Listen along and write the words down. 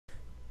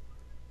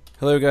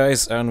Hello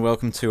guys, and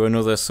welcome to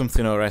another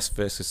SumthinRS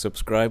versus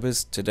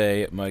subscribers.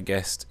 Today my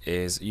guest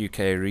is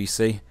UK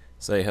Reecie.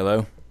 Say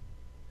hello.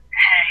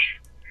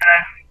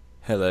 Hello.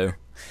 Hello.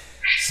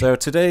 So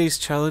today's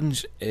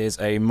challenge is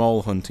a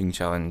mole hunting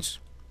challenge.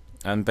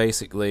 And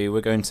basically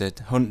we're going to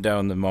hunt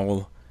down the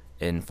mole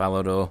in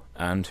Falador,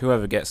 and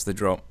whoever gets the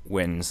drop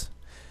wins.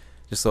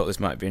 Just thought this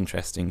might be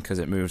interesting because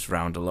it moves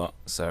around a lot,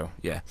 so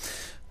yeah.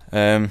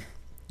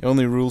 The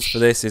only rules for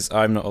this is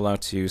I'm not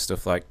allowed to use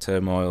stuff like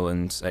turmoil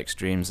and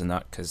extremes and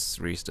that because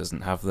Reece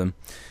doesn't have them.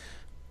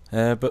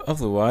 But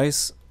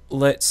otherwise,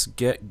 let's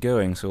get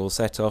going. So we'll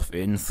set off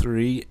in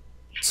 3,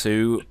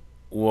 2,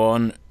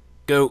 1,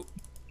 go!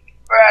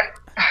 Run.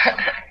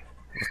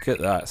 Look at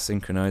that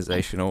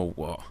synchronization or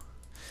what?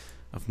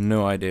 I've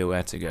no idea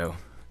where to go,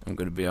 I'm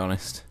going to be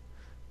honest.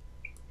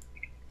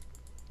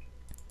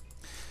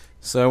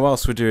 So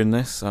whilst we're doing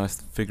this, I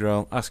figure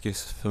I'll ask you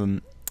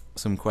some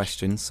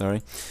questions,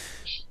 sorry.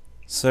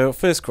 So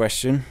first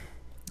question,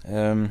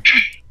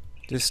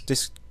 just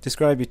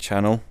describe your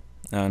channel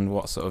and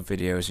what sort of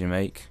videos you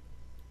make.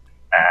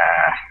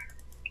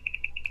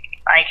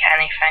 Like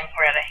anything,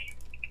 really.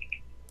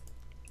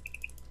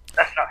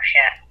 That's not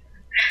shit.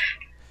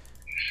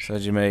 So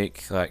do you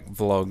make like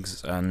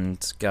vlogs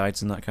and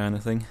guides and that kind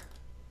of thing?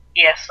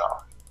 Yeah,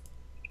 so.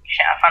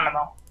 Shit, I found them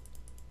all.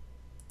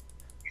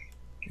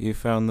 You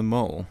found the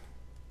mole?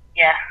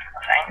 Yeah,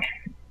 I think.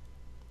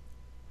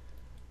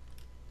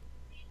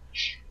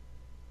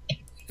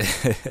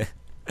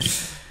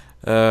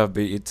 I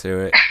beat you to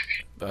it,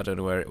 but I don't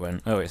know where it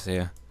went. Oh, it's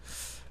here.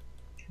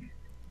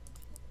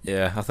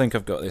 Yeah, I think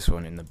I've got this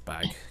one in the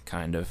bag,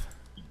 kind of.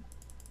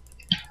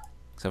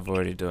 Because I've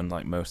already done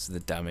like most of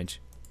the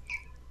damage.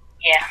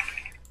 Yeah.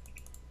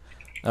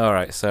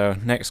 Alright, so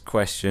next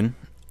question.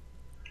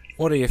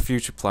 What are your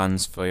future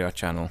plans for your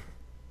channel?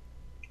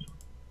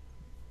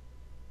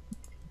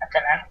 I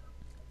don't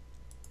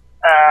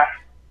know.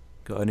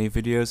 Got any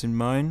videos in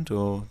mind,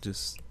 or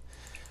just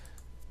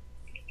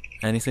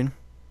anything?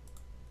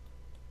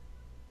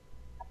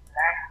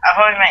 I've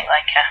always made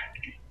like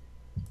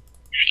a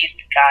few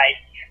guides,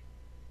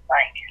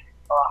 like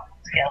for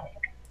skills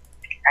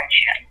and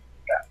shit,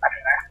 but I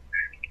don't know.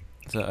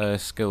 Is that a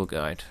skill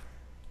guide?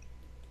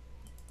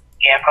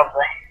 Yeah,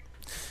 probably.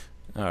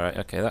 Alright,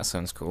 okay, that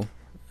sounds cool.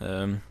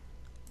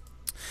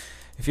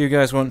 If you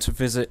guys want to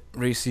visit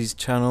Reece's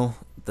channel,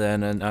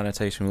 then an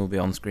annotation will be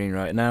on screen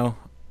right now,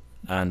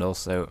 and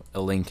also a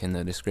link in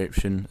the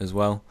description as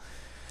well.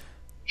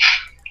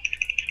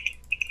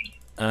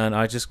 And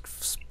I just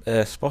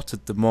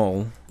spotted the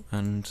mole,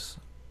 and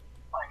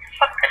Where the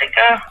fuck did it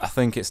go? I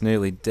think it's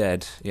nearly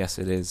dead. Yes,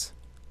 it is.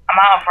 I'm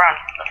out of run.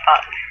 What the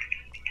fuck?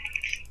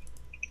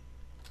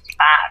 It's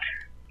bad.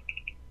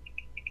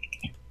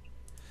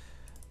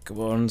 Come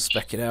on,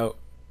 spec it out.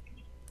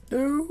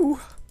 No!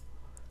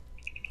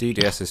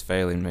 DDS is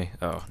failing me.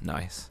 Oh,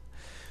 nice.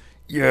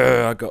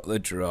 Yeah, I got the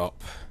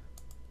drop.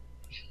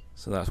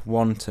 So that's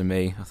 1 to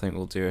me. I think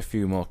we'll do a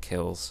few more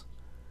kills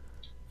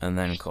and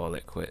then call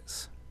it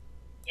quits.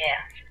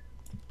 Yeah.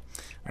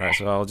 Right,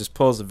 so I'll just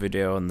pause the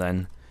video and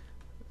then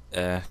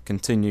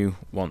continue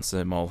once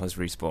the mole has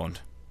respawned.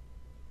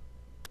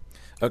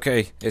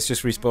 Okay, it's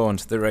just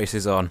respawned. The race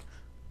is on.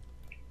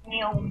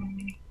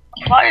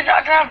 Why did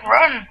I have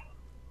run?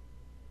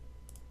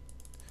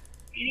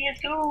 Idiot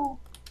too.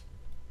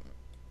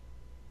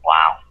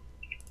 Wow.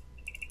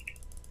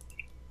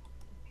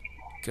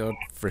 God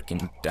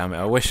freaking damn it.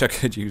 I wish I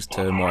could use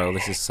turmoil.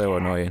 This is so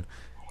annoying.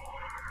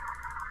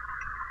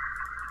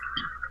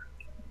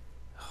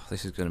 Oh,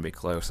 this is going to be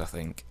close, I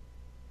think.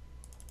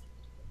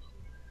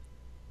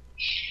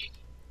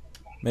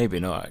 Maybe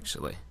not,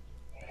 actually.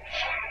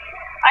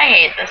 I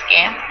hate this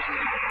game.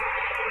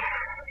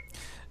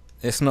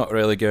 It's not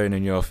really going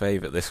in your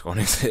favour, this one,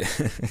 is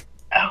it?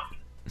 Oh.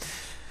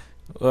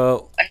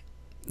 Well,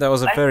 that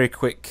was a very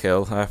quick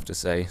kill, I have to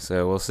say,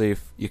 so we'll see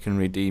if you can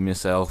redeem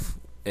yourself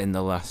in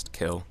the last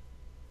kill.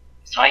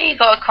 So you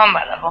got a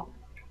combat level?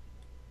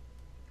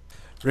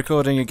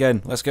 Recording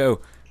again, let's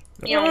go!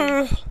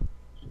 Yo.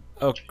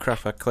 Oh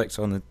crap, I clicked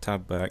on the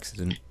tab by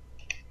accident.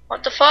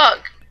 What the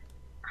fuck?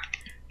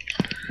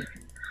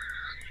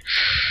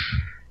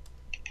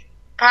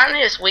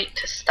 Apparently it's weak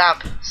to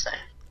stab, so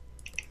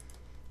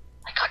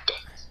I got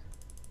this.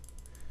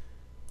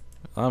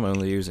 I'm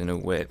only using a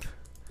whip.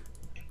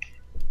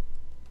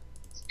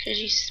 Because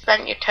you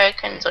spent your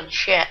tokens on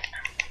shit.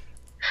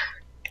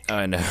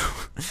 I know.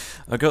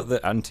 I got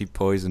the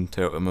anti-poison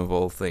totem of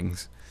all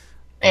things.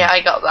 Yeah,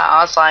 I got that.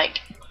 I was like,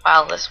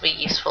 wow, this will be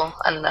useful.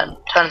 And then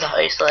turns out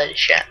it's a load of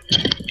shit.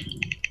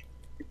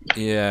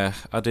 Yeah,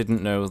 I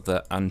didn't know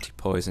that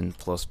anti-poison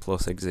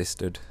plus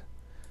existed.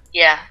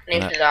 Yeah,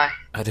 neither did I.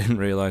 I didn't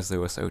realise they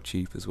were so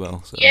cheap as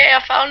well. So. Yeah,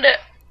 I found it.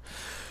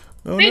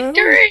 Oh,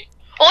 Victory!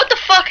 No. What the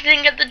fuck? I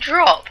didn't get the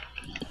drop.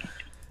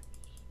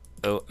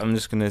 Oh, I'm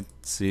just gonna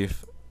see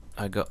if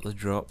I got the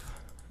drop.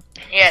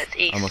 Yeah, it's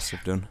east. I must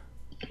have done.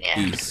 Yeah.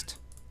 East.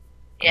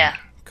 Yeah.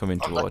 Coming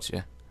towards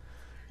you.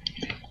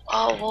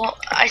 Oh, what?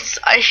 I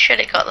should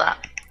have got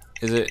that.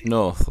 Is it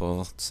north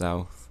or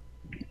south?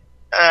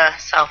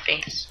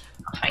 Southeast.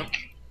 I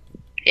think.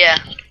 Yeah,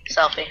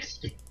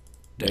 selfies.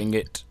 Dang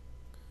it.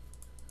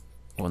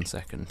 1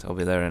 second, I'll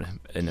be there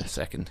in a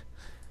second.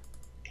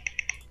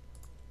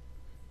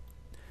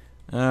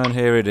 And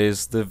here it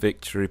is, the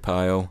victory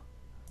pile.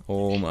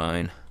 All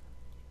mine.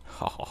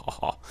 Ha ha ha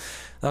ha.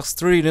 That's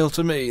 3-0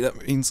 to me,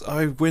 that means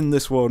I win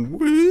this one.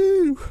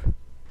 Woo!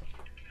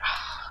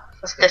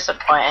 That's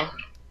disappointing.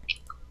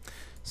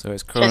 So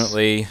it's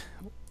currently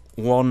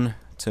 1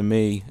 to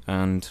me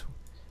and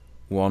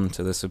 1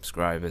 to the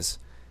subscribers.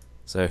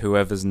 So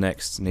whoever's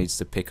next needs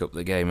to pick up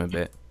the game a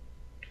bit,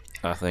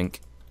 I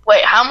think.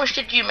 Wait, how much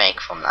did you make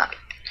from that?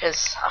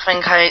 Because I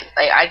think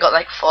I got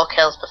like 4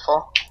 kills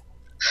before.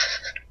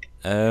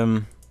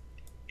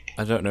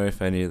 I don't know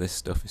if any of this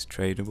stuff is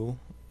tradable.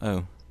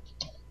 Oh.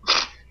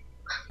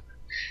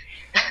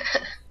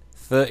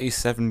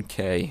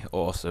 37k,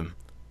 awesome.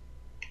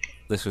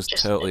 This was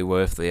totally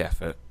worth the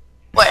effort.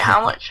 Wait,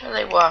 how much are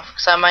they worth?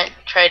 Because I might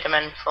trade them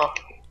in for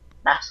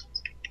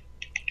nests.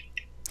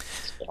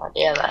 That's a good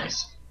idea, that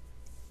is.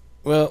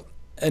 Well,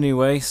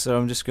 anyway, so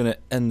I'm just going to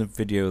end the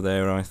video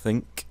there, I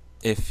think.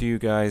 If you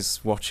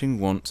guys watching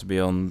want to be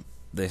on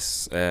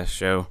this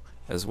show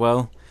as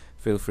well,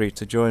 feel free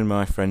to join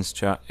my friends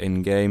chat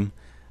in-game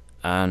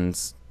and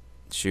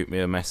shoot me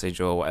a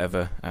message or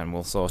whatever, and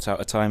we'll sort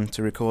out a time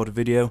to record a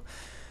video.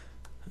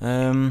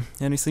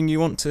 Anything you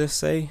want to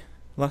say?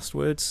 Last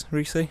words,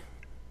 Reecie?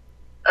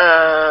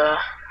 I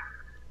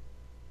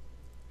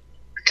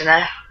don't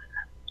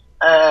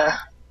know.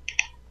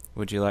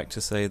 Would you like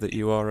to say that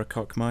you are a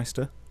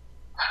cockmeister?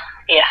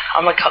 Yeah,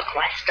 I'm a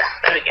cockmeister.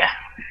 There we go.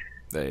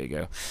 There you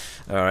go.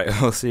 Alright,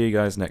 I'll see you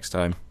guys next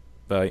time.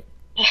 Bye.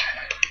 Yeah.